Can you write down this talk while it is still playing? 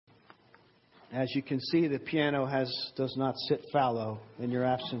As you can see, the piano does not sit fallow in your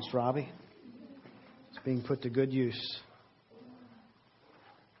absence, Robbie. It's being put to good use.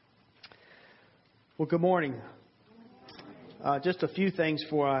 Well, good morning. Just a few things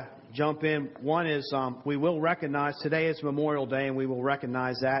before I jump in. One is we will recognize today is Memorial Day, and we will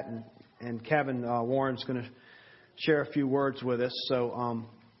recognize that. And Kevin Warren's going to share a few words with us. So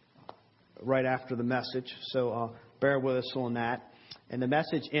right after the message. So bear with us on that. And the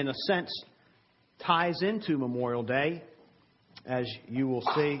message, in a sense, ties into Memorial Day, as you will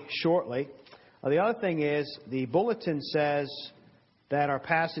see shortly. The other thing is the bulletin says that our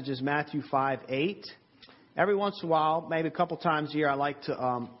passage is Matthew 5:8. Every once in a while, maybe a couple times a year, I like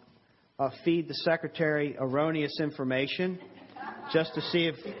to feed the secretary erroneous information just to see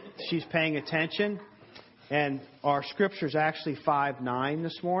if she's paying attention. And our scripture is actually 5:9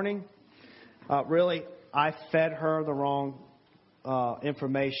 this morning. Really, I fed her the wrong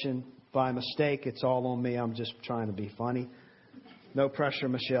information by mistake. It's all on me. I'm just trying to be funny. No pressure,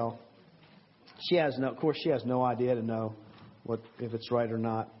 Michelle. She has no idea to know if it's right or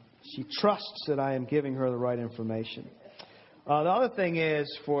not. She trusts that I am giving her the right information. The other thing is,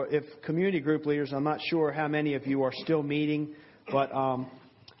 if community group leaders, I'm not sure how many of you are still meeting, but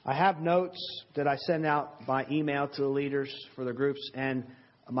I have notes that I send out by email to the leaders for the groups, and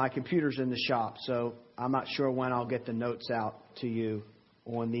my computer's in the shop, so I'm not sure when I'll get the notes out to you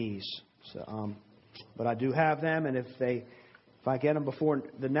on these. So, but I do have them, and if I get them before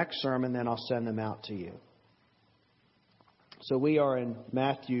the next sermon, then I'll send them out to you. So we are in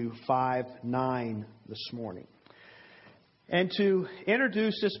Matthew 5:9 this morning. And to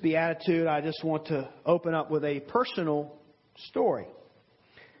introduce this beatitude, I just want to open up with a personal story.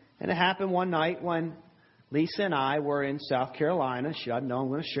 And it happened one night when Lisa and I were in South Carolina. She doesn't know I'm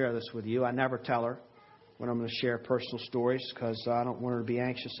going to share this with you. I never tell her when I'm going to share personal stories because I don't want her to be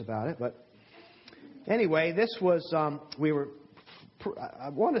anxious about it. But anyway, this was, I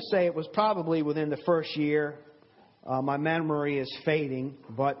want to say it was probably within the first year. My memory is fading,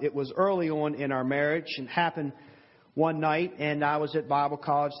 but it was early on in our marriage and happened one night. And I was at Bible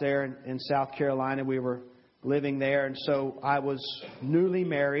college there in South Carolina. We were living there. And so I was newly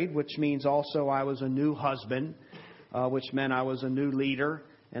married, which means also I was a new husband, which meant I was a new leader,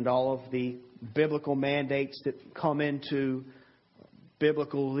 and all of the biblical mandates that come into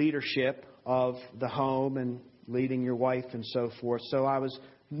biblical leadership of the home and leading your wife and so forth. So I was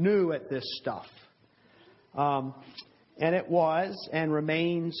new at this stuff. And it was and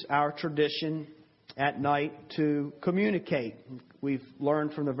remains our tradition at night to communicate. We've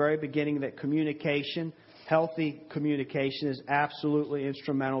learned from the very beginning that communication, healthy communication, is absolutely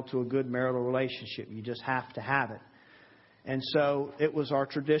instrumental to a good marital relationship. You just have to have it. And so it was our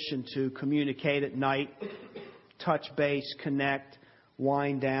tradition to communicate at night, touch base, connect,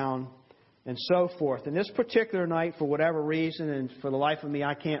 wind down, and so forth. And this particular night, for whatever reason, and for the life of me,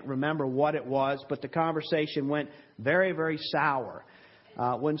 I can't remember what it was, but the conversation went very, very sour.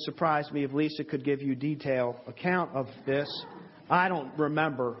 Wouldn't surprise me if Lisa could give you detailed account of this. I don't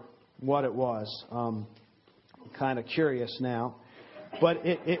remember what it was. I'm kind of curious now. But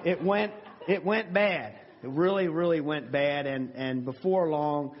it went bad. It really, really went bad. And before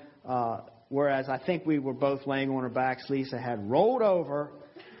long, whereas I think we were both laying on our backs, Lisa had rolled over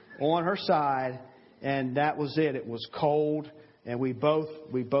on her side, and that was it. It was cold, and we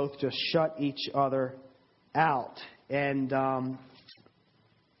both just shut each other out and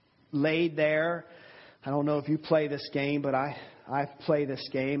laid there. I don't know if you play this game, but I play this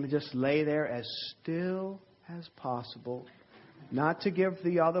game. Just lay there as still as possible, not to give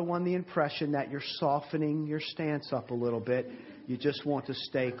the other one the impression that you're softening your stance up a little bit. You just want to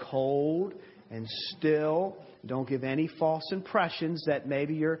stay cold and still. Don't give any false impressions that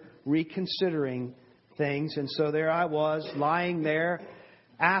maybe you're reconsidering things. And so there I was, lying there,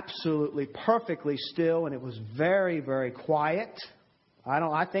 absolutely perfectly still, and it was very, very quiet.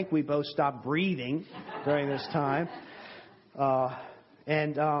 I think we both stopped breathing during this time.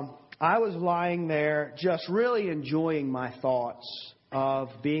 I was lying there just really enjoying my thoughts of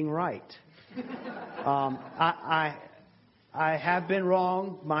being right. I have been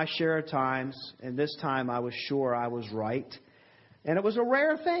wrong my share of times, and this time I was sure I was right. And it was a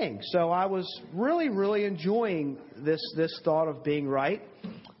rare thing. So I was really, really enjoying this thought of being right.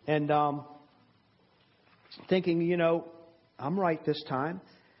 And thinking, I'm right this time.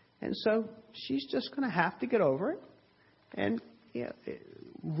 And so she's just going to have to get over it. And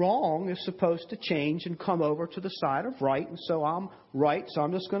wrong is supposed to change and come over to the side of right. And so I'm right, so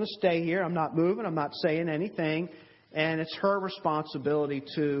I'm just going to stay here. I'm not moving. I'm not saying anything. And it's her responsibility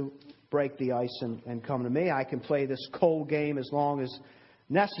to break the ice and come to me. I can play this cold game as long as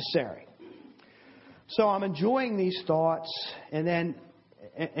necessary. So I'm enjoying these thoughts, and then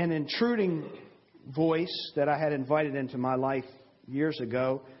an intruding voice that I had invited into my life years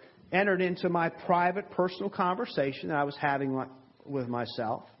ago entered into my private, personal conversation that I was having with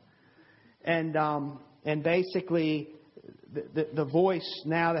myself. And basically, the voice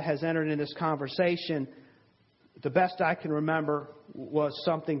now that has entered in this conversation, the best I can remember was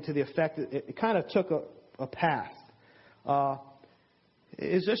something to the effect that it kind of took a path.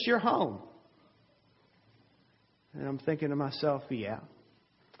 Is this your home? And I'm thinking to myself, yeah.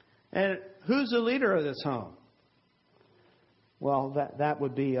 And who's the leader of this home? Well, that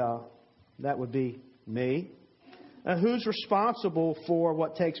would be me. Who's responsible for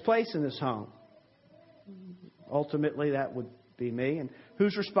what takes place in this home? Ultimately, that would be me. And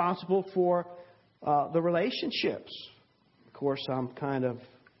who's responsible for the relationships? Of course, I'm kind of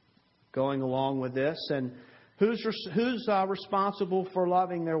going along with this. And who's responsible for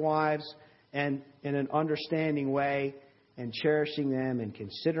loving their wives and in an understanding way and cherishing them and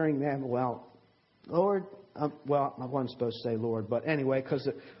considering them? Well, Lord, I wasn't supposed to say Lord, but anyway, because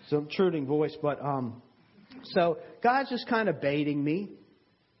it's an intruding voice. But so God's just kind of baiting me.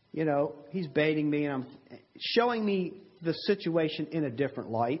 You know, He's baiting me, and I'm showing me the situation in a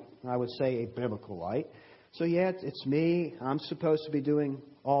different light. I would say a biblical light. So yeah, it's me. I'm supposed to be doing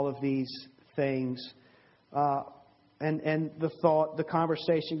all of these things. And the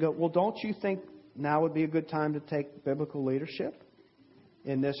conversation go, well, don't you think now would be a good time to take biblical leadership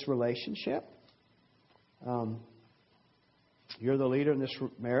in this relationship? You're the leader in this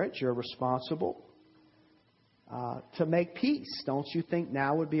marriage. You're responsible to make peace. Don't you think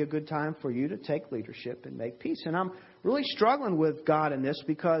now would be a good time for you to take leadership and make peace? And I'm really struggling with God in this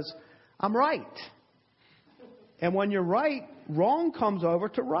because I'm right. And when you're right, wrong comes over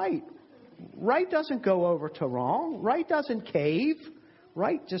to right. Right doesn't go over to wrong. Right doesn't cave.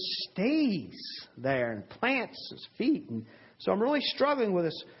 Right just stays there and plants his feet. And so I'm really struggling with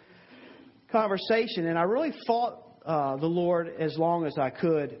this conversation. And I really fought the Lord as long as I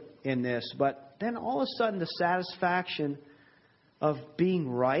could in this. But then all of a sudden the satisfaction of being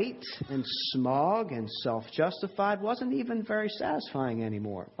right and smug and self-justified wasn't even very satisfying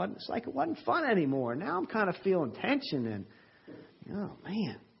anymore. It's like it wasn't fun anymore. Now I'm kind of feeling tension and, oh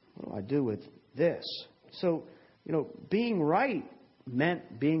man, what do I do with this? So, being right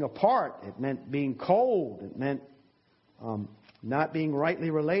meant being apart. It meant being cold. It meant not being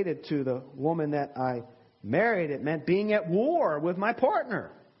rightly related to the woman that I married. It meant being at war with my partner.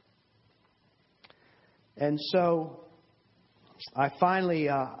 And so I finally,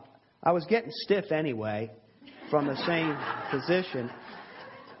 I was getting stiff anyway from the same position.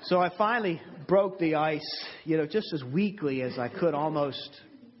 So I finally broke the ice, just as weakly as I could almost.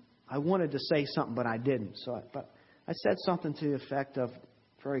 I wanted to say something, but I didn't. But I said something to the effect of,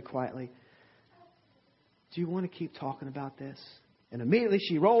 very quietly, do you want to keep talking about this? And immediately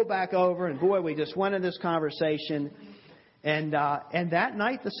she rolled back over, and boy, we just went in this conversation. And that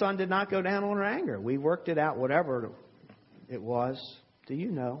night, the sun did not go down on her anger. We worked it out, whatever it was. Do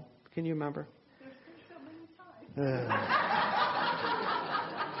you know? Can you remember?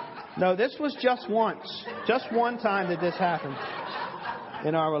 No, this was just once. Just one time that this happened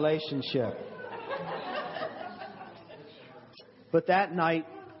in our relationship. But that night,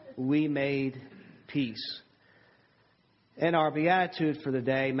 we made peace. And our beatitude for the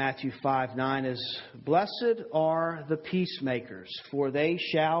day, Matthew 5:9, is, "Blessed are the peacemakers, for they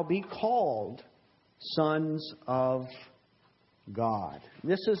shall be called sons of God."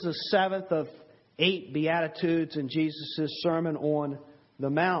 This is the 7th of 8 beatitudes in Jesus' Sermon on the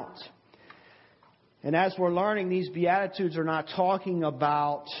Mount. And as we're learning, these beatitudes are not talking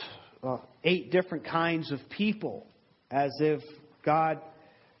about 8 different kinds of people, as if God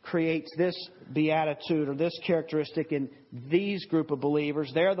creates this beatitude or this characteristic in these group of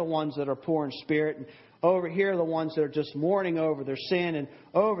believers. They're the ones that are poor in spirit. And over here are the ones that are just mourning over their sin. And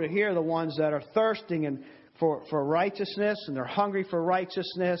over here are the ones that are thirsting and for righteousness, and they're hungry for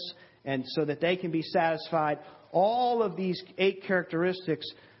righteousness, and so that they can be satisfied. All of these 8 characteristics,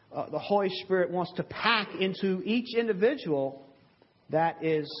 the Holy Spirit wants to pack into each individual that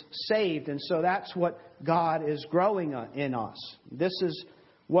is saved. And so that's what God is growing in us. This is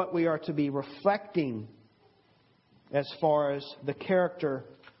what we are to be reflecting as far as the character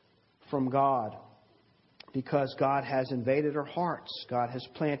from God. Because God has invaded our hearts. God has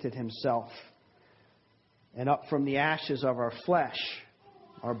planted Himself. And up from the ashes of our flesh,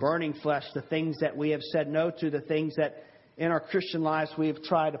 our burning flesh, the things that we have said no to, the things that in our Christian lives we have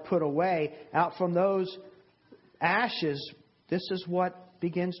tried to put away, out from those ashes, this is what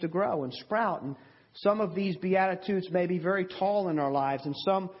begins to grow and sprout. And Some of these Beatitudes may be very tall in our lives, and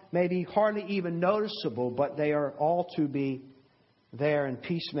some may be hardly even noticeable, but they are all to be there, and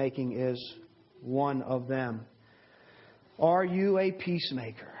peacemaking is one of them. Are you a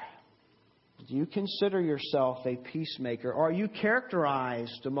peacemaker? Do you consider yourself a peacemaker? Are you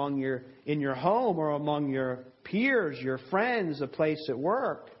characterized in your home or among your peers, your friends, a place at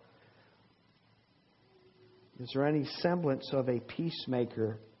work? Is there any semblance of a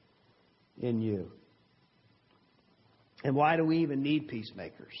peacemaker in you? And why do we even need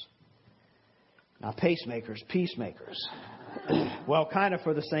peacemakers? Now, peacemakers. Well, kind of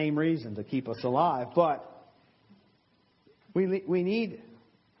for the same reason, to keep us alive. But we need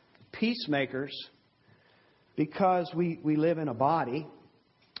peacemakers because we live in a body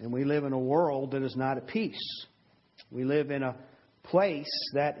and we live in a world that is not at peace. We live in a place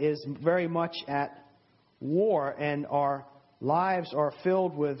that is very much at war, and our lives are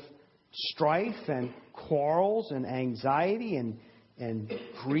filled with strife and quarrels and anxiety and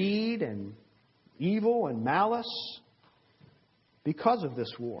greed and evil and malice because of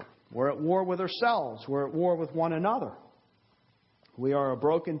this war. We're at war with ourselves. We're at war with one another. We are a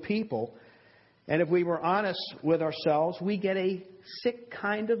broken people. And if we were honest with ourselves, we get a sick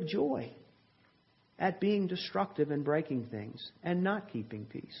kind of joy at being destructive and breaking things and not keeping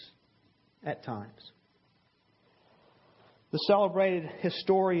peace at times. The celebrated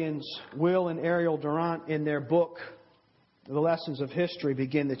historians Will and Ariel Durant, in their book, The Lessons of History,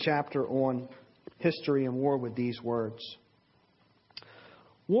 begin the chapter on history and war with these words.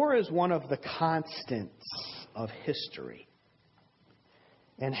 War is one of the constants of history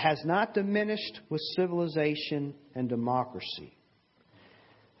and has not diminished with civilization and democracy.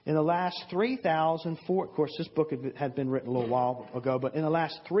 In the last 3,004, of course, this book had been written a little while ago, but in the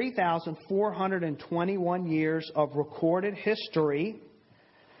last 3,421 years of recorded history,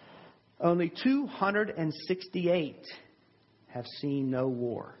 only 268 have seen no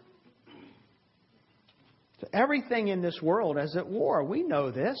war. So everything in this world is at war. We know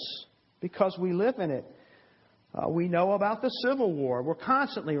this because we live in it. We know about the Civil War. We're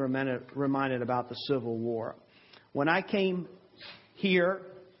constantly reminded about the Civil War. When I came here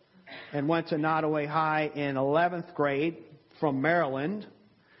and went to Nottoway High in 11th grade from Maryland,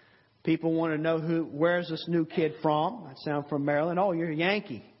 people want to know where's this new kid from? I said, I'm from Maryland. Oh, you're a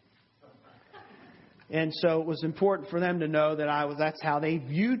Yankee. And so it was important for them to know that that's how they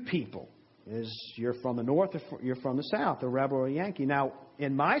viewed people. Is you're from the North or you're from the South, a rebel or a Yankee. Now,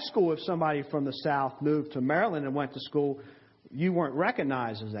 in my school, if somebody from the South moved to Maryland and went to school, you weren't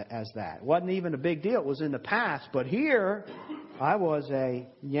recognized as that. It wasn't even a big deal. It was in the past. But here, I was a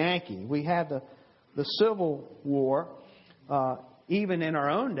Yankee. We had the Civil War. Even in our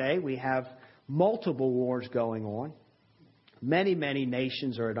own day, we have multiple wars going on. Many, many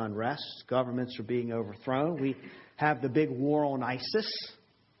nations are at unrest. Governments are being overthrown. We have the big war on ISIS.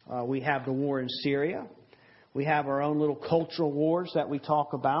 We have the war in Syria. We have our own little cultural wars that we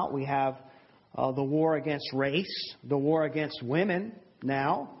talk about. We have the war against race, the war against women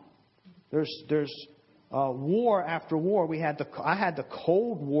now. There's war after war. I had the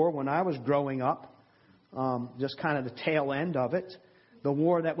Cold War when I was growing up, just kind of the tail end of it. The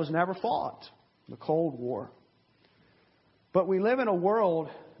war that was never fought, the Cold War. But we live in a world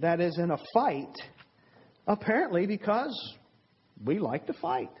that is in a fight, apparently because we like to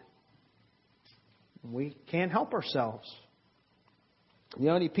fight. We can't help ourselves. The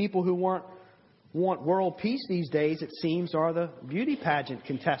only people who want world peace these days, it seems, are the beauty pageant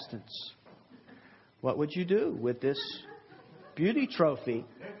contestants. What would you do with this beauty trophy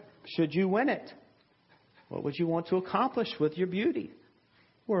should you win it? What would you want to accomplish with your beauty?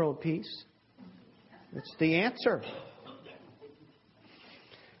 World peace. It's the answer.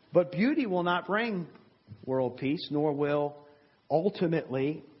 But beauty will not bring world peace, nor will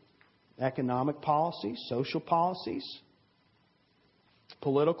ultimately economic policies, social policies,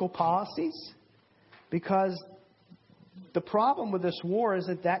 political policies. Because the problem with this war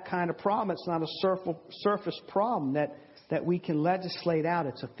isn't that kind of problem. It's not a surface problem that we can legislate out.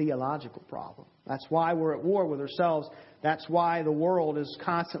 It's a theological problem. That's why we're at war with ourselves. That's why the world is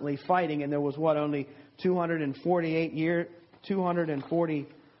constantly fighting. And there was only 268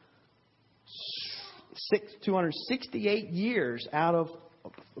 years out of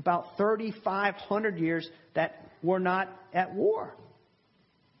about 3,500 years that we're not at war.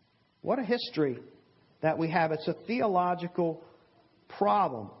 What a history that we have. It's a theological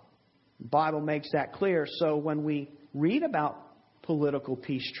problem. The Bible makes that clear. So when we read about political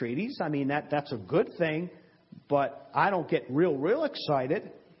peace treaties, I mean, that's a good thing, but I don't get real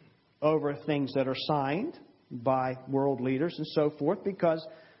excited over things that are signed by world leaders and so forth, because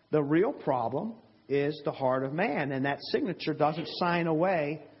the real problem is the heart of man. And that signature doesn't sign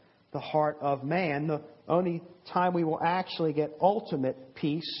away the heart of man. The only time we will actually get ultimate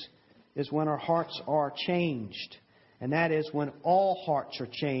peace is when our hearts are changed. And that is when all hearts are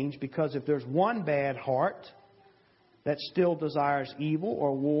changed. Because if there's one bad heart that still desires evil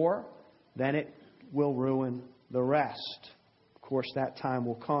or war, then it will ruin the rest. Of course, that time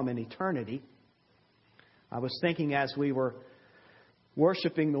will come in eternity. I was thinking as we were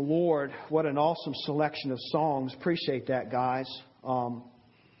worshiping the Lord, what an awesome selection of songs. Appreciate that, guys.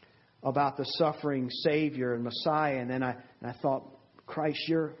 About the suffering Savior and Messiah. And then I thought, Christ,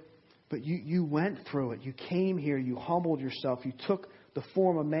 but you went through it. You came here. You humbled yourself. You took the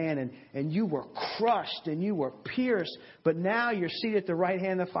form of man, and you were crushed and you were pierced. But now you're seated at the right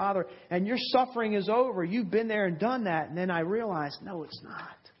hand of the Father, and your suffering is over. You've been there and done that. And then I realized, no, it's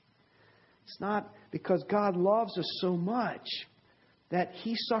not. It's not, because God loves us so much that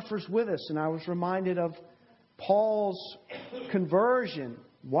He suffers with us. And I was reminded of Paul's conversion.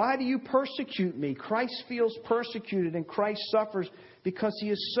 Why do you persecute me? Christ feels persecuted and Christ suffers because He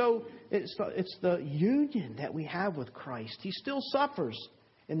is so... It's the union that we have with Christ. He still suffers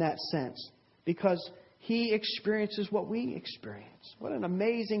in that sense because He experiences what we experience. What an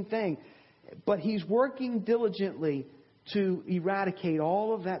amazing thing. But He's working diligently to eradicate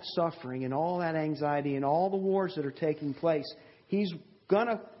all of that suffering and all that anxiety and all the wars that are taking place. He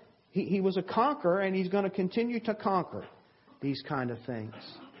was a conqueror, and He's going to continue to conquer these kind of things.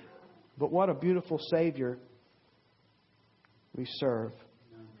 But what a beautiful Savior we serve.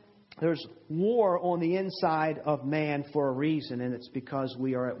 There's war on the inside of man for a reason, and it's because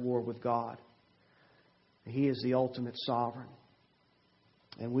we are at war with God. He is the ultimate sovereign.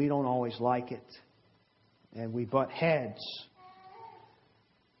 And we don't always like it. And we butt heads.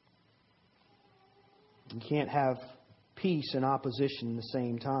 You can't have peace and opposition at the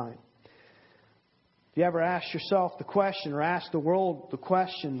same time. If you ever ask yourself the question, or ask the world the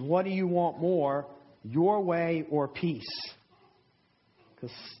question, what do you want more, your way or peace?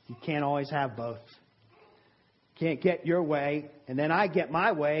 Because you can't always have both. You can't get your way, and then I get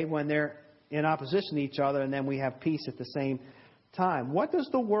my way when they're in opposition to each other, and then we have peace at the same time. What does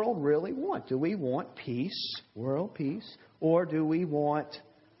the world really want? Do we want peace, world peace, or do we want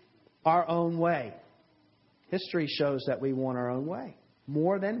our own way? History shows that we want our own way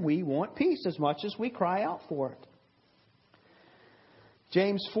more than we want peace, as much as we cry out for it.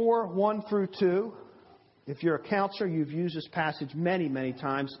 James 4, 1 through 2. If you're a counselor, you've used this passage many, many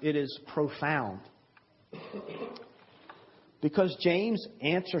times. It is profound. Because James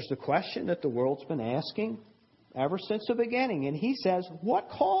answers the question that the world's been asking ever since the beginning. And he says, what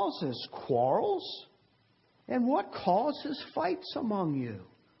causes quarrels? And what causes fights among you?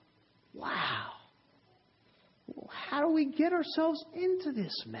 Wow. How do we get ourselves into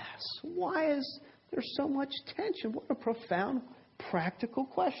this mess? Why is there so much tension? What a profound, practical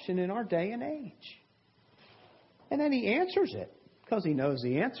question in our day and age. And then he answers it because he knows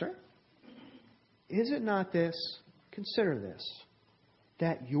the answer. Is it not this? Consider this.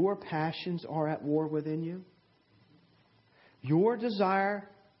 That your passions are at war within you. Your desire,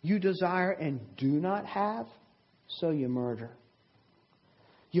 you desire and do not have, so you murder.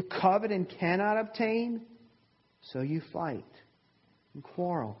 You covet and cannot obtain, so you fight and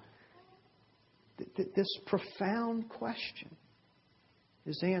quarrel. This profound question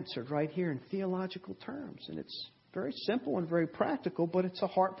is answered right here in theological terms. And it's very simple and very practical, but it's a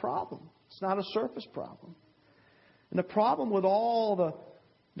heart problem. It's not a surface problem. And the problem with all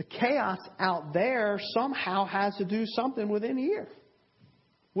the chaos out there somehow has to do something within here.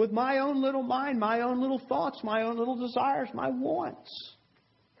 With my own little mind, my own little thoughts, my own little desires, my wants.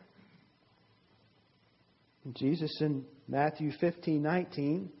 And Jesus in Matthew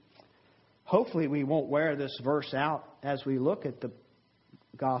 15:19, hopefully we won't wear this verse out as we look at the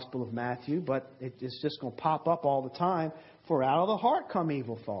Gospel of Matthew, but it's just going to pop up all the time. For out of the heart come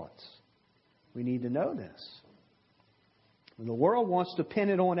evil thoughts. We need to know this. And the world wants to pin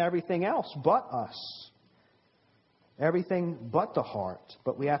it on everything else but us. Everything but the heart.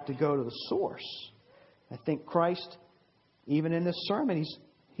 But we have to go to the source. I think Christ, even in this sermon,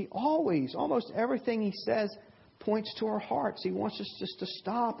 he always, almost everything He says points to our hearts. He wants us just to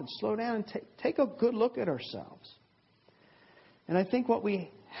stop and slow down and take a good look at ourselves. And I think what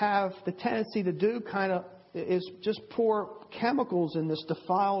we have the tendency to do kind of is just pour chemicals in this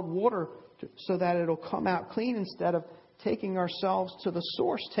defiled water so that it'll come out clean, instead of taking ourselves to the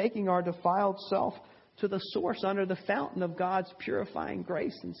source, taking our defiled self to the source under the fountain of God's purifying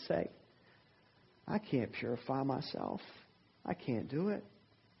grace and say, I can't purify myself. I can't do it.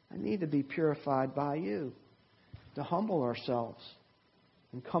 I need to be purified by You. To humble ourselves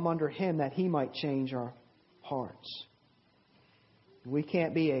and come under Him that He might change our hearts. We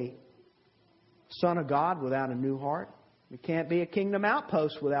can't be a son of God without a new heart. We can't be a kingdom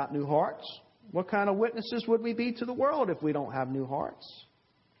outpost without new hearts. What kind of witnesses would we be to the world if we don't have new hearts?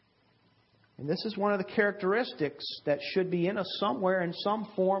 And this is one of the characteristics that should be in us somewhere in some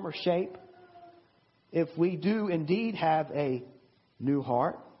form or shape if we do indeed have a new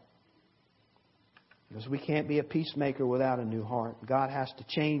heart. Because we can't be a peacemaker without a new heart. God has to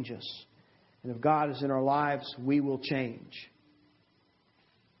change us. And if God is in our lives, we will change.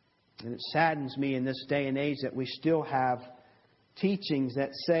 And it saddens me in this day and age that we still have teachings that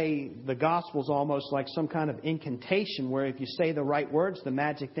say the gospel is almost like some kind of incantation where if you say the right words, the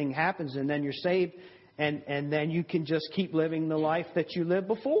magic thing happens and then you're saved and then you can just keep living the life that you lived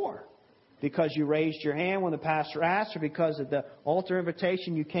before. Because you raised your hand when the pastor asked, or because of the altar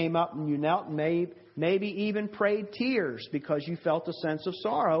invitation you came up and you knelt and maybe even prayed tears because you felt a sense of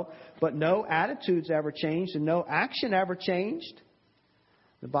sorrow, but no attitudes ever changed and no action ever changed.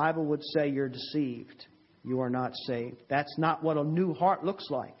 The Bible would say you're deceived. You are not saved. That's not what a new heart looks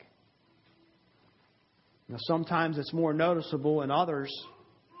like. Now, sometimes it's more noticeable in others,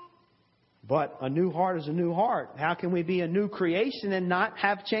 but a new heart is a new heart. How can we be a new creation and not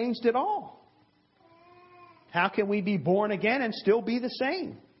have changed at all? How can we be born again and still be the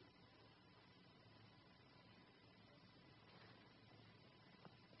same?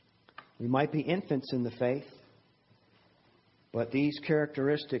 We might be infants in the faith, but these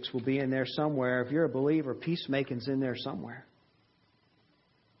characteristics will be in there somewhere. If you're a believer, peacemaking's in there somewhere.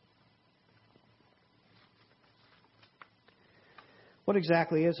 What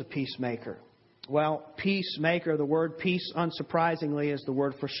exactly is a peacemaker? Well, peacemaker, the word peace, unsurprisingly, is the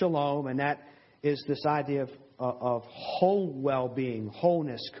word for shalom, and that is this idea of whole well-being,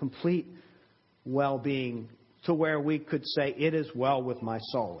 wholeness, complete well-being, to where we could say, it is well with my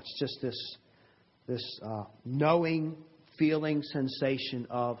soul. It's just this knowing, feeling sensation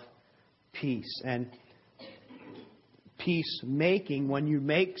of peace. And peacemaking, when you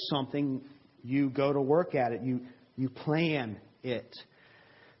make something, you go to work at it. You plan it.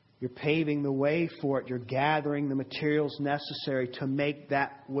 You're paving the way for it. You're gathering the materials necessary to make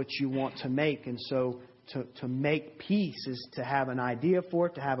that what you want to make. And so to make peace is to have an idea for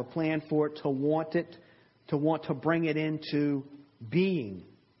it, to have a plan for it, to want to bring it into being.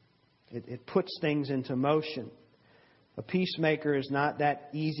 It puts things into motion. A peacemaker is not that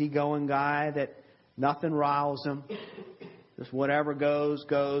easygoing guy that nothing riles him. Just whatever goes,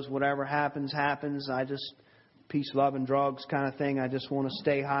 goes. Whatever happens, happens. Peace, love, and drugs kind of thing. I just want to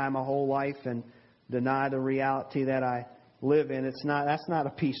stay high my whole life and deny the reality that I live in. That's not a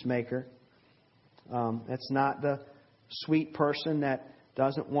peacemaker. That's not the sweet person that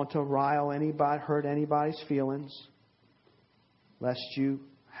doesn't want to rile anybody, hurt anybody's feelings, lest you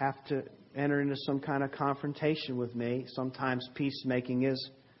have to enter into some kind of confrontation with me. Sometimes peacemaking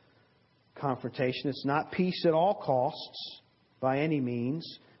is confrontation. It's not peace at all costs by any means,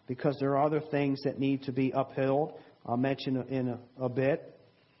 because there are other things that need to be upheld. I'll mention in a bit.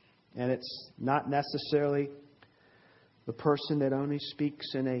 And it's not necessarily the person that only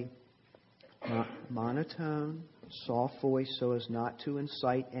speaks in a monotone, soft voice so as not to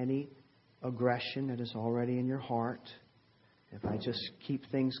incite any aggression that is already in your heart. If I just keep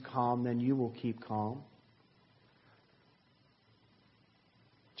things calm, then you will keep calm.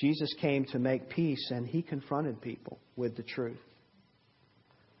 Jesus came to make peace, and He confronted people with the truth.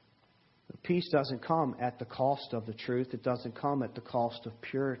 Peace doesn't come at the cost of the truth. It doesn't come at the cost of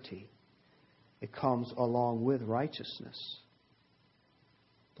purity. It comes along with righteousness.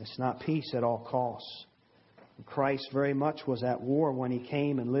 It's not peace at all costs. Christ very much was at war when He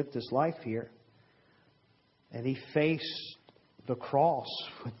came and lived His life here. And He faced the cross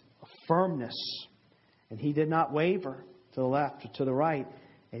with firmness. And He did not waver to the left or to the right.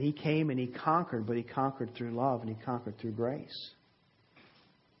 And He came and He conquered, but He conquered through love and He conquered through grace.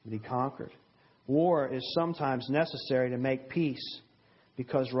 And He conquered. War is sometimes necessary to make peace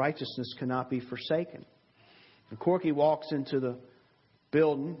because righteousness cannot be forsaken. And Corky walks into the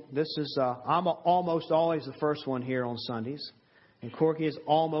building. I'm almost always the first one here on Sundays. And Corky is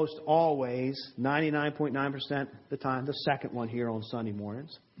almost always, 99.9% of the time, the second one here on Sunday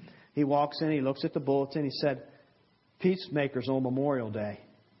mornings. He walks in, he looks at the bulletin, he said, Peacemakers on Memorial Day.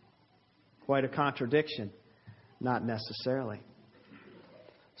 Quite a contradiction. Not necessarily.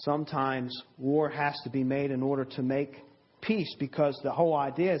 Sometimes war has to be made in order to make peace, because the whole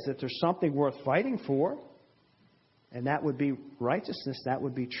idea is that there's something worth fighting for, and that would be righteousness, that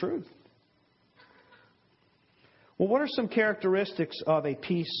would be truth. Well, what are some characteristics of a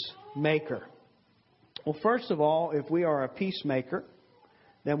peacemaker? Well, first of all, if we are a peacemaker,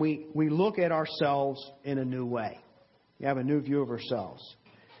 then we look at ourselves in a new way. We have a new view of ourselves.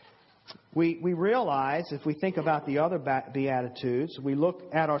 We realize, if we think about the other Beatitudes, we look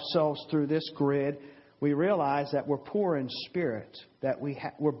at ourselves through this grid, we realize that we're poor in spirit, that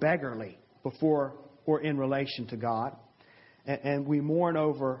we're beggarly before or in relation to God. And we mourn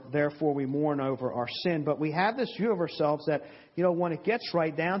over our sin. But we have this view of ourselves that, when it gets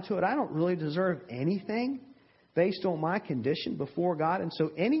right down to it, I don't really deserve anything based on my condition before God. And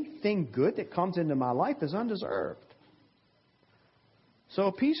so anything good that comes into my life is undeserved. So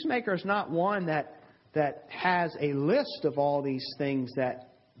a peacemaker is not one that has a list of all these things that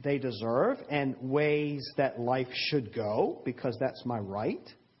they deserve and ways that life should go because that's my right,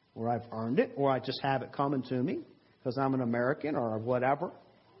 or I've earned it, or I just have it coming to me because I'm an American or whatever.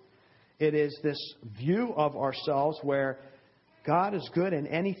 It is this view of ourselves where God is good and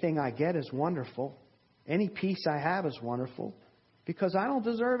anything I get is wonderful. Any peace I have is wonderful because I don't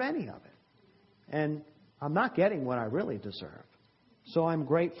deserve any of it. And I'm not getting what I really deserve. So I'm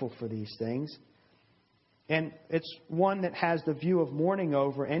grateful for these things. And it's one that has the view of mourning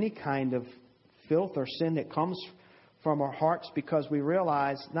over any kind of filth or sin that comes from our hearts because we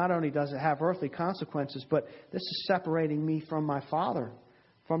realize not only does it have earthly consequences, but this is separating me from my Father,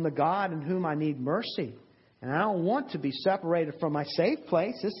 from the God in whom I need mercy. And I don't want to be separated from my safe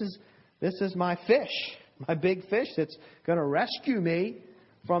place. This is my fish, my big fish that's going to rescue me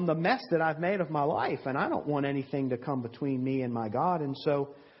from the mess that I've made of my life. And I don't want anything to come between me and my God. And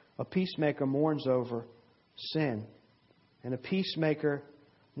so a peacemaker mourns over sin. And a peacemaker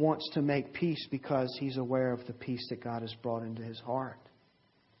wants to make peace because he's aware of the peace that God has brought into his heart.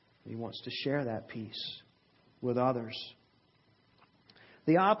 He wants to share that peace with others.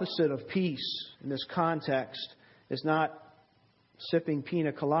 The opposite of peace in this context is not sipping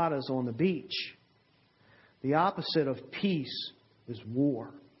pina coladas on the beach. The opposite of peace is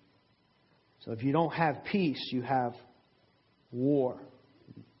war. So if you don't have peace, you have war.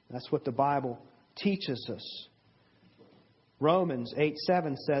 That's what the Bible teaches us. Romans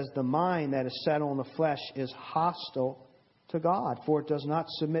 8:7 says, "The mind that is set on the flesh is hostile to God, for it does not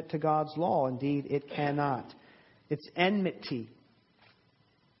submit to God's law. Indeed, it cannot." It's enmity.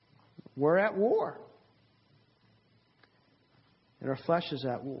 We're at war. And our flesh is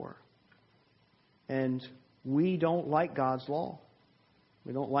at war. And we don't like God's law.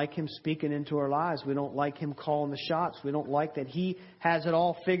 We don't like Him speaking into our lives. We don't like Him calling the shots. We don't like that He has it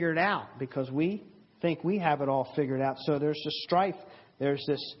all figured out because we think we have it all figured out. So there's this strife. There's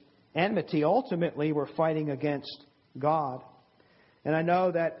this enmity. Ultimately, we're fighting against God. And I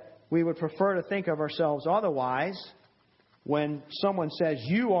know that we would prefer to think of ourselves otherwise. When someone says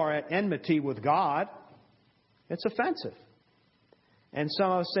you are at enmity with God, it's offensive. And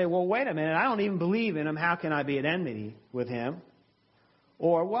some of us say, well, wait a minute, I don't even believe in Him. How can I be at enmity with Him?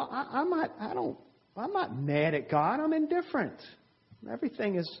 Or, well, I'm not mad at God. I'm indifferent.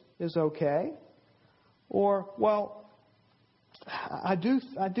 Everything is okay. Or, well, I do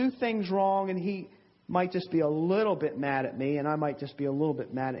things wrong, and He might just be a little bit mad at me, and I might just be a little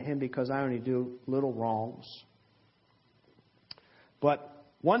bit mad at Him because I only do little wrongs. But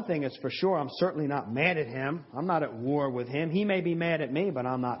one thing is for sure, I'm certainly not mad at Him. I'm not at war with Him. He may be mad at me, but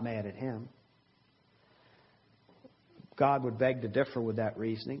I'm not mad at Him. God would beg to differ with that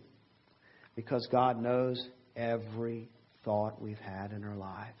reasoning because God knows every thought we've had in our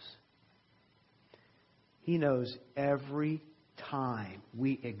lives. He knows every time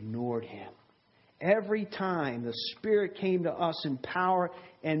we ignored Him. Every time the Spirit came to us in power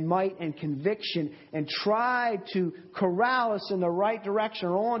and might and conviction and tried to corral us in the right direction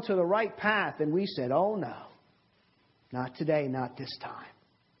or onto the right path, and we said, oh no, not today, not this time.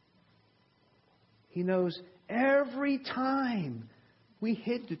 He knows every time we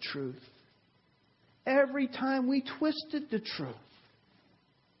hid the truth. Every time we twisted the truth.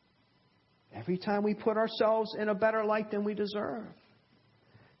 Every time we put ourselves in a better light than we deserve.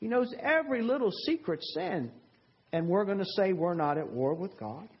 He knows every little secret sin. And we're going to say we're not at war with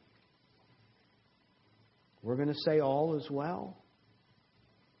God. We're going to say all is well.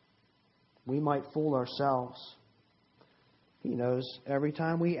 We might fool ourselves. He knows every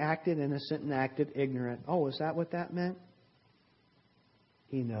time we acted innocent and acted ignorant. Oh, is that what that meant?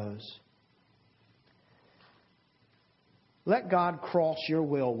 He knows. Let God cross your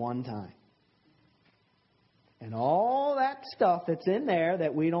will one time. And all that stuff that's in there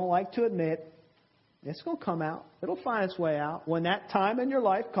that we don't like to admit, it's going to come out. It'll find its way out. When that time in your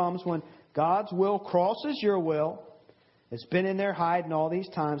life comes when God's will crosses your will, it's been in there hiding all these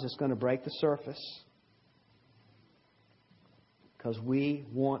times, it's going to break the surface. Because we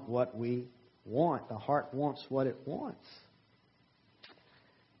want what we want. The heart wants what it wants.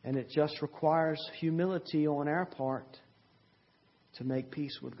 And it just requires humility on our part to make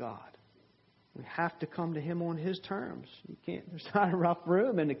peace with God. We have to come to Him on His terms. You can't. There's not enough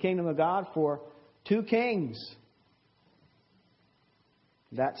room in the kingdom of God for two kings.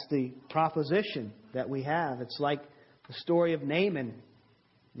 That's the proposition that we have. It's like the story of Naaman.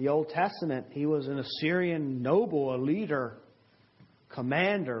 The Old Testament, he was an Assyrian noble, a leader,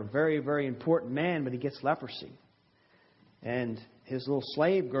 commander, very, very important man, but he gets leprosy. And his little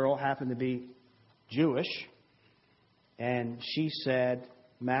slave girl happened to be Jewish. And she said,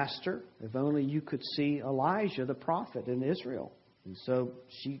 Master, if only you could see Elijah the prophet in Israel. And so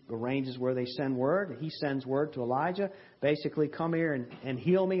she arranges where they send word. He sends word to Elijah. Basically, come here and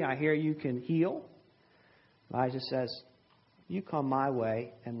heal me. I hear you can heal. Elijah says, you come my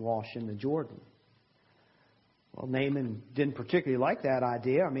way and wash in the Jordan. Well, Naaman didn't particularly like that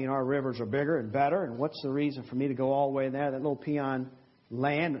idea. I mean, our rivers are bigger and better, and what's the reason for me to go all the way there? That little peon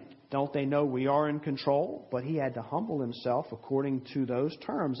land, don't they know we are in control? But he had to humble himself according to those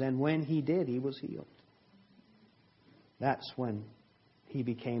terms, and when he did, he was healed. That's when he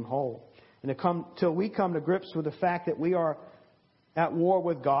became whole. And till we come to grips with the fact that we are at war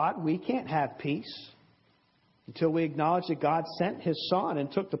with God, we can't have peace. Until we acknowledge that God sent His Son and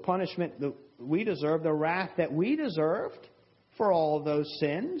took the punishment that we deserved, the wrath that we deserved for all of those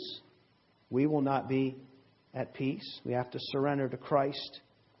sins, we will not be at peace. We have to surrender to Christ,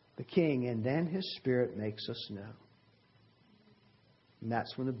 the King, and then His Spirit makes us know. And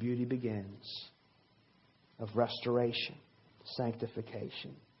that's when the beauty begins of restoration,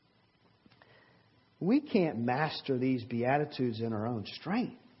 sanctification. We can't master these Beatitudes in our own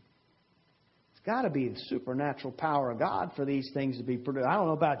strength. It's got to be the supernatural power of God for these things to be produced. I don't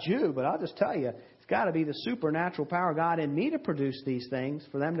know about you, but I'll just tell you, it's got to be the supernatural power of God in me to produce these things,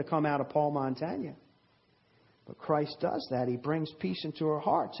 for them to come out of Paul Montagna. But Christ does that. He brings peace into our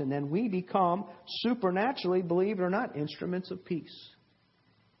hearts, and then we become supernaturally, believe it or not, instruments of peace.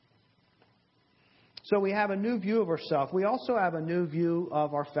 So we have a new view of ourselves. We also have a new view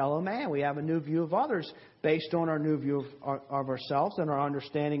of our fellow man. We have a new view of others based on our new view of ourselves and our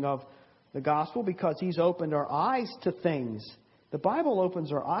understanding of the gospel, because He's opened our eyes to things. The Bible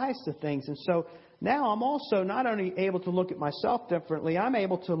opens our eyes to things. And so now I'm also not only able to look at myself differently, I'm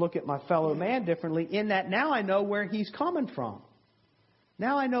able to look at my fellow man differently, in that now I know where he's coming from.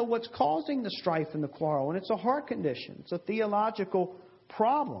 Now I know what's causing the strife and the quarrel. And it's a heart condition. It's a theological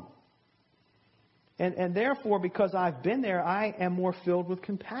problem. And therefore, because I've been there, I am more filled with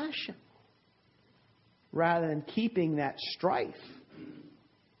compassion rather than keeping that strife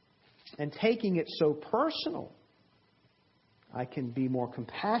and taking it so personal. I can be more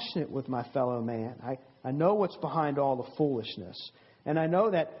compassionate with my fellow man. I know what's behind all the foolishness. And I know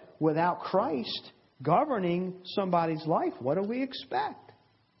that without Christ governing somebody's life, what do we expect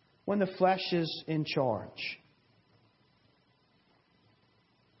when the flesh is in charge?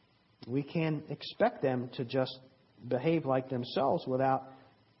 We can't expect them to just behave like themselves without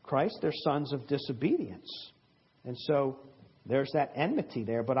Christ. They're sons of disobedience. And so there's that enmity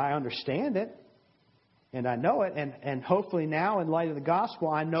there, but I understand it, and I know it, and hopefully now, in light of the gospel,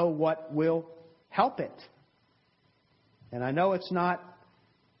 I know what will help it. And I know it's not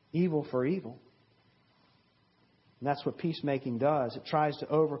evil for evil. And that's what peacemaking does. It tries to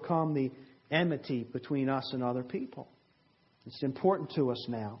overcome the enmity between us and other people. It's important to us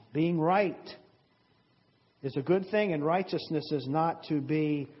now. Being right is a good thing, and righteousness is not to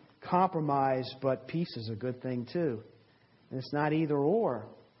be compromised, but peace is a good thing too. And it's not either or.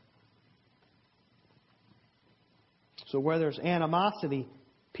 So where there's animosity,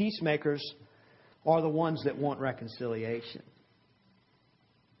 peacemakers are the ones that want reconciliation.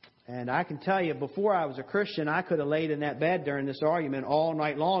 And I can tell you, before I was a Christian, I could have laid in that bed during this argument all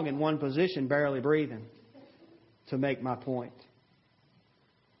night long in one position, barely breathing, to make my point.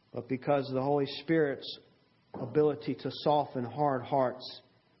 But because of the Holy Spirit's ability to soften hard hearts,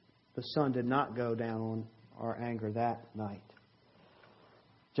 the sun did not go down on our anger that night.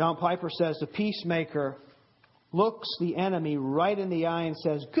 John Piper says the peacemaker looks the enemy right in the eye and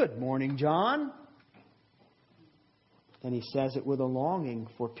says, "Good morning, John." And he says it with a longing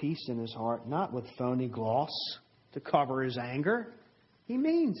for peace in his heart, not with phony gloss to cover his anger. He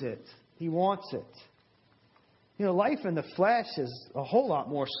means it. He wants it. You know, life in the flesh is a whole lot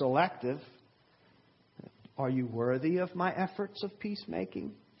more selective. Are you worthy of my efforts of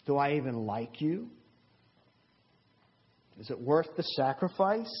peacemaking? Do I even like you? Is it worth the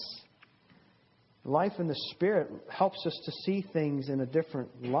sacrifice? Life in the Spirit helps us to see things in a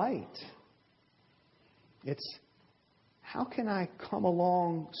different light. It's, how can I come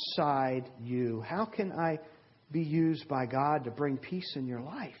alongside you? How can I be used by God to bring peace in your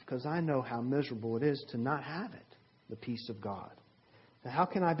life? Because I know how miserable it is to not have it, the peace of God. Now, how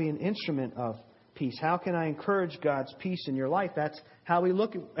can I be an instrument of peace? How can I encourage God's peace in your life? That's how we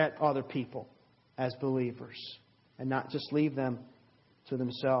look at other people as believers and not just leave them to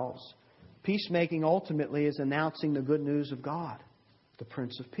themselves. Peacemaking ultimately is announcing the good news of God, the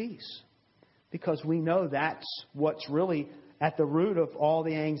Prince of Peace. Because we know that's what's really at the root of all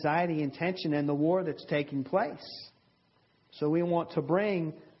the anxiety and tension and the war that's taking place. So we want to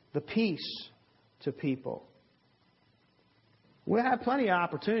bring the peace to people. We'll have plenty of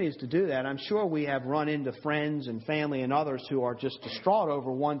opportunities to do that. I'm sure we have run into friends and family and others who are just distraught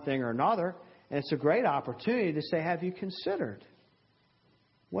over one thing or another. And it's a great opportunity to say, have you considered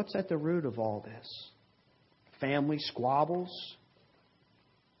what's at the root of all this? Family squabbles.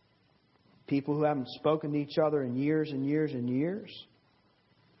 People who haven't spoken to each other in years and years and years.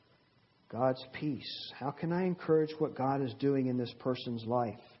 God's peace. How can I encourage what God is doing in this person's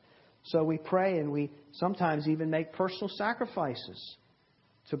life? So we pray and we sometimes even make personal sacrifices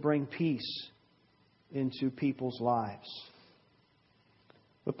to bring peace into people's lives.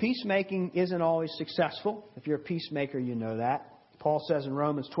 But peacemaking isn't always successful. If you're a peacemaker, you know that. Paul says in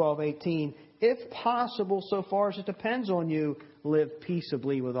Romans 12:18, if possible, so far as it depends on you, live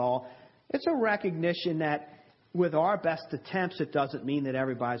peaceably with all. It's a recognition that with our best attempts, it doesn't mean that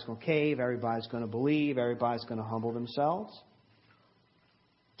everybody's going to cave, everybody's going to believe, everybody's going to humble themselves.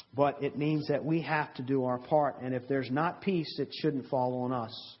 But it means that we have to do our part. And if there's not peace, it shouldn't fall on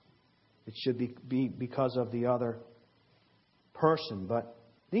us. It should be because of the other person. But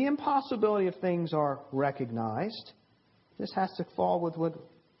the impossibility of things are recognized. This has to fall with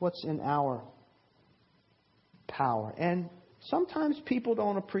what's in our power. And sometimes people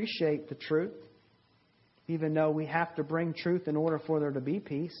don't appreciate the truth, even though we have to bring truth in order for there to be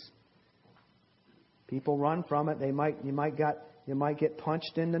peace. People run from it. You might get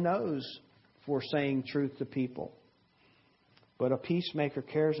punched in the nose for saying truth to people. But a peacemaker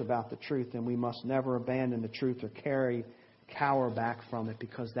cares about the truth, and we must never abandon the truth or cower back from it,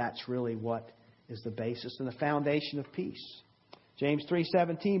 because that's really what is the basis and the foundation of peace. James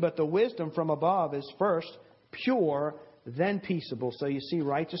 3:17, but the wisdom from above is first pure, then peaceable. So you see,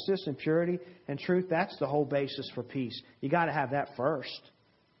 righteousness and purity and truth, that's the whole basis for peace. You got to have that first.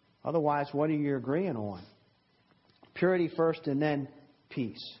 Otherwise, what are you agreeing on? Purity first and then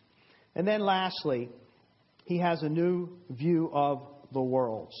peace. And then lastly, he has a new view of the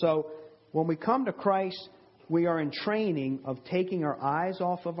world. So when we come to Christ, we are in training of taking our eyes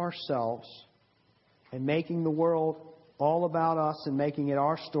off of ourselves and making the world all about us and making it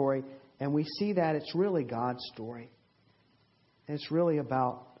our story. And we see that it's really God's story. And it's really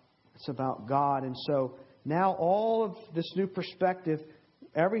about God. And so now all of this new perspective,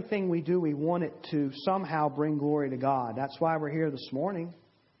 everything we do, we want it to somehow bring glory to God. That's why we're here this morning.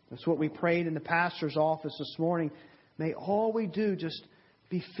 That's what we prayed in the pastor's office this morning. May all we do just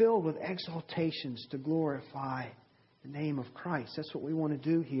be filled with exaltations to glorify the name of Christ. That's what we want to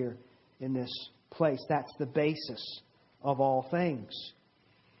do here in this place. That's the basis of all things.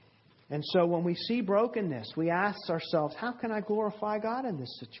 And so when we see brokenness, we ask ourselves, how can I glorify God in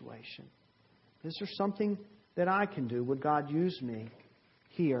this situation? Is there something that I can do? Would God use me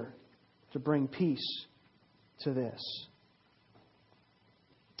here to bring peace to this?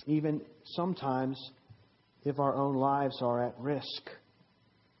 Even sometimes, if our own lives are at risk,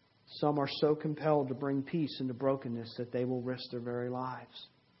 some are so compelled to bring peace into brokenness that they will risk their very lives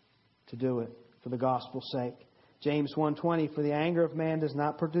to do it for the gospel's sake. James 1:20, for the anger of man does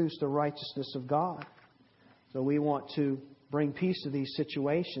not produce the righteousness of God. So we want to bring peace to these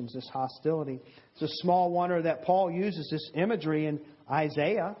situations, this hostility. It's a small wonder that Paul uses this imagery in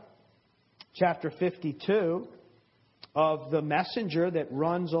Isaiah chapter 52 of the messenger that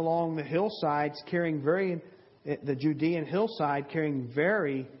runs along the hillsides carrying the Judean hillside carrying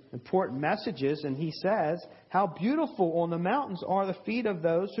very important messages. And he says, how beautiful on the mountains are the feet of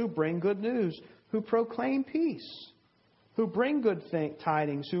those who bring good news, who proclaim peace, who bring good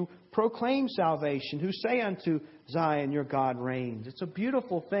tidings, who proclaim salvation, who say unto Zion, your God reigns. It's a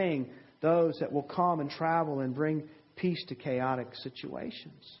beautiful thing, those that will come and travel and bring peace to chaotic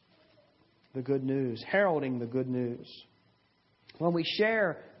situations. The good news, heralding the good news. When we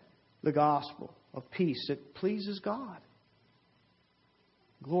share the gospel of peace, it pleases God,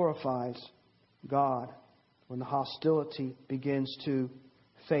 glorifies God when the hostility begins to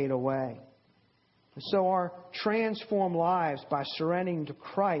fade away. And so our transformed lives, by surrendering to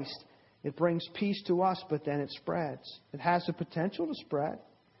Christ, it brings peace to us, but then it spreads. It has the potential to spread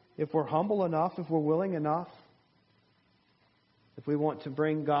if we're humble enough, if we're willing enough. If we want to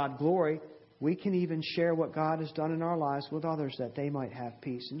bring God glory, we can even share what God has done in our lives with others that they might have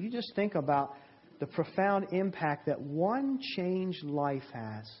peace. And you just think about the profound impact that one changed life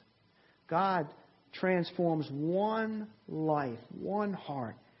has. God transforms one life, one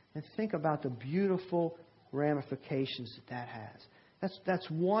heart. And think about the beautiful ramifications that has. That's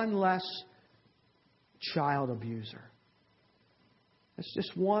one less child abuser. It's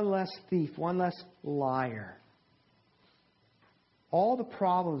just one less thief, one less liar. All the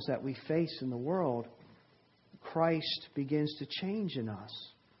problems that we face in the world, Christ begins to change in us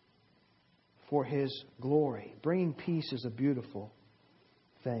for His glory. Bringing peace is a beautiful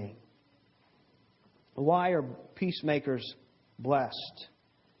thing. Why are peacemakers blessed?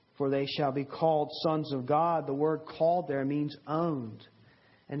 For they shall be called sons of God. The word called there means owned.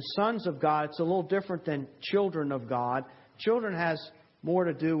 And sons of God, it's a little different than children of God. Children has more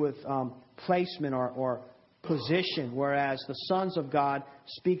to do with placement or position, whereas the sons of God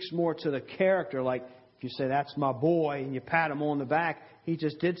speaks more to the character. Like if you say, that's my boy, and you pat him on the back, he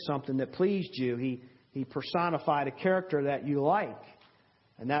just did something that pleased you. He personified a character that you like.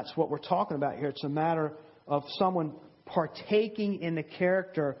 And that's what we're talking about here. It's a matter of someone partaking in the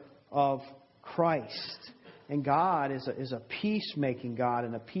character of Christ. And God is a peacemaking God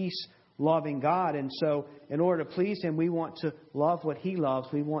and a peace-loving God. And so in order to please Him, we want to love what He loves.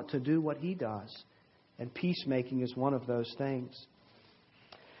 We want to do what He does. And peacemaking is one of those things.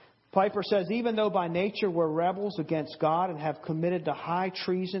 Piper says, even though by nature we're rebels against God and have committed the high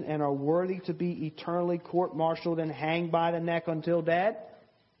treason and are worthy to be eternally court-martialed and hanged by the neck until dead,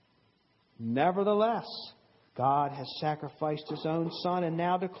 nevertheless, God has sacrificed His own Son and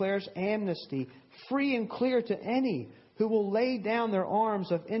now declares amnesty, free and clear to any who will lay down their arms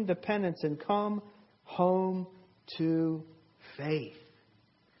of independence and come home to faith.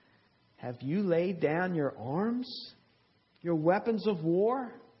 Have you laid down your arms, your weapons of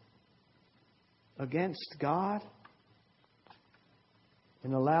war against God,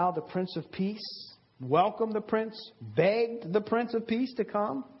 and allowed the Prince of Peace, welcomed the Prince, begged the Prince of Peace to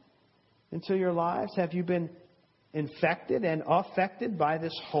come into your lives? Have you been infected and affected by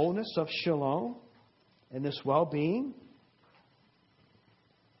this wholeness of shalom and this well-being?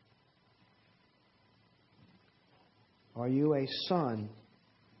 Are you a son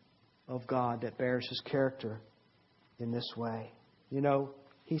of God that bears His character in this way? You know,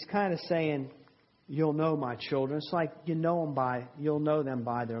 He's kind of saying, you'll know my children. It's like you'll know them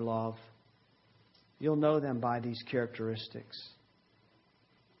by their love. You'll know them by these characteristics.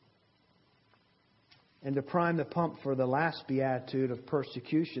 And to prime the pump for the last beatitude of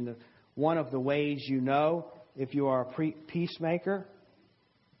persecution, one of the ways you know if you are a peacemaker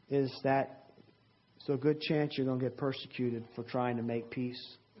is that it's a good chance you're going to get persecuted for trying to make peace.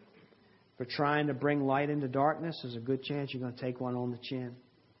 For trying to bring light into darkness, there's a good chance you're going to take one on the chin.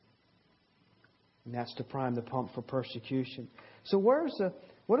 And that's to prime the pump for persecution. So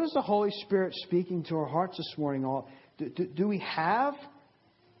what is the Holy Spirit speaking to our hearts this morning? Do we have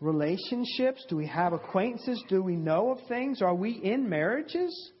relationships? Do we have acquaintances? Do we know of things? Are we in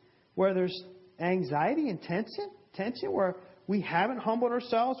marriages where there's anxiety and tension, where we haven't humbled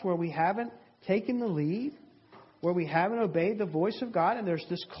ourselves, where we haven't taken the lead, where we haven't obeyed the voice of God, and there's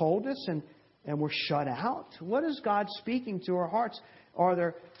this coldness and we're shut out? What is God speaking to our hearts? Are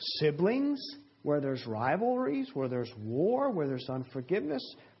there siblings where there's rivalries, where there's war, where there's unforgiveness,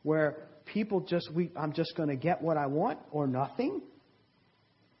 where people I'm just going to get what I want or nothing?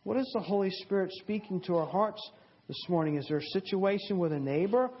 What is the Holy Spirit speaking to our hearts this morning? Is there a situation with a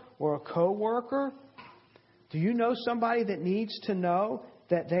neighbor or a co-worker? Do you know somebody that needs to know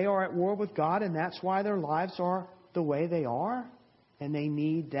that they are at war with God and that's why their lives are the way they are? And they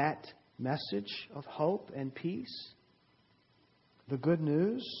need that message of hope and peace? The good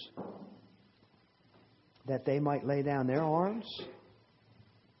news that they might lay down their arms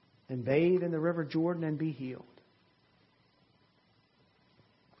and bathe in the river Jordan and be healed.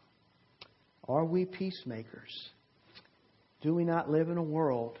 Are we peacemakers? Do we not live in a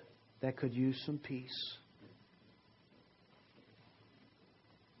world that could use some peace?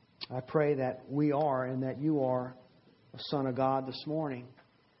 I pray that we are and that you are a son of God this morning.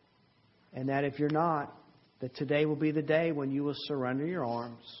 And that if you're not, that today will be the day when you will surrender your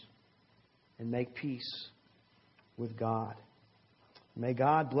arms and make peace with God. May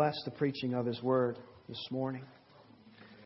God bless the preaching of His Word this morning.